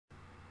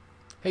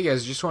Hey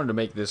guys, just wanted to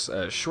make this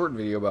short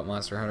video about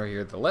Monster Hunter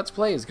here. The Let's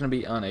Play is going to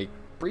be on a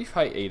brief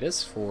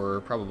hiatus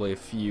for probably a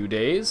few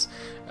days.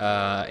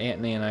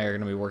 Anthony and I are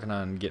going to be working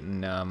on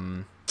getting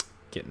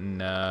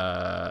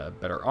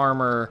better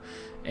armor,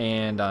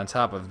 and on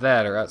top of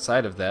that, or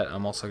outside of that,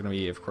 I'm also going to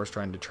be, of course,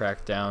 trying to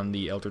track down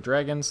the Elder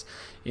Dragons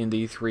in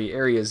the 3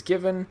 areas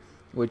given,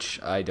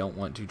 which I don't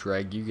want to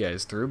drag you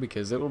guys through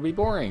because it will be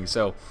boring.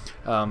 So,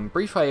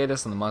 brief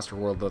hiatus on the Monster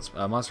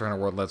Hunter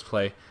World Let's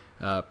Play.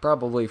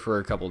 Probably for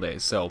a couple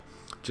days. So,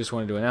 just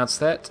wanted to announce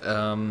that.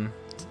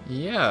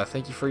 Yeah,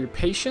 thank you for your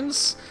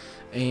patience,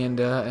 and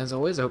as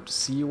always, I hope to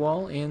see you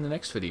all in the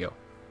next video.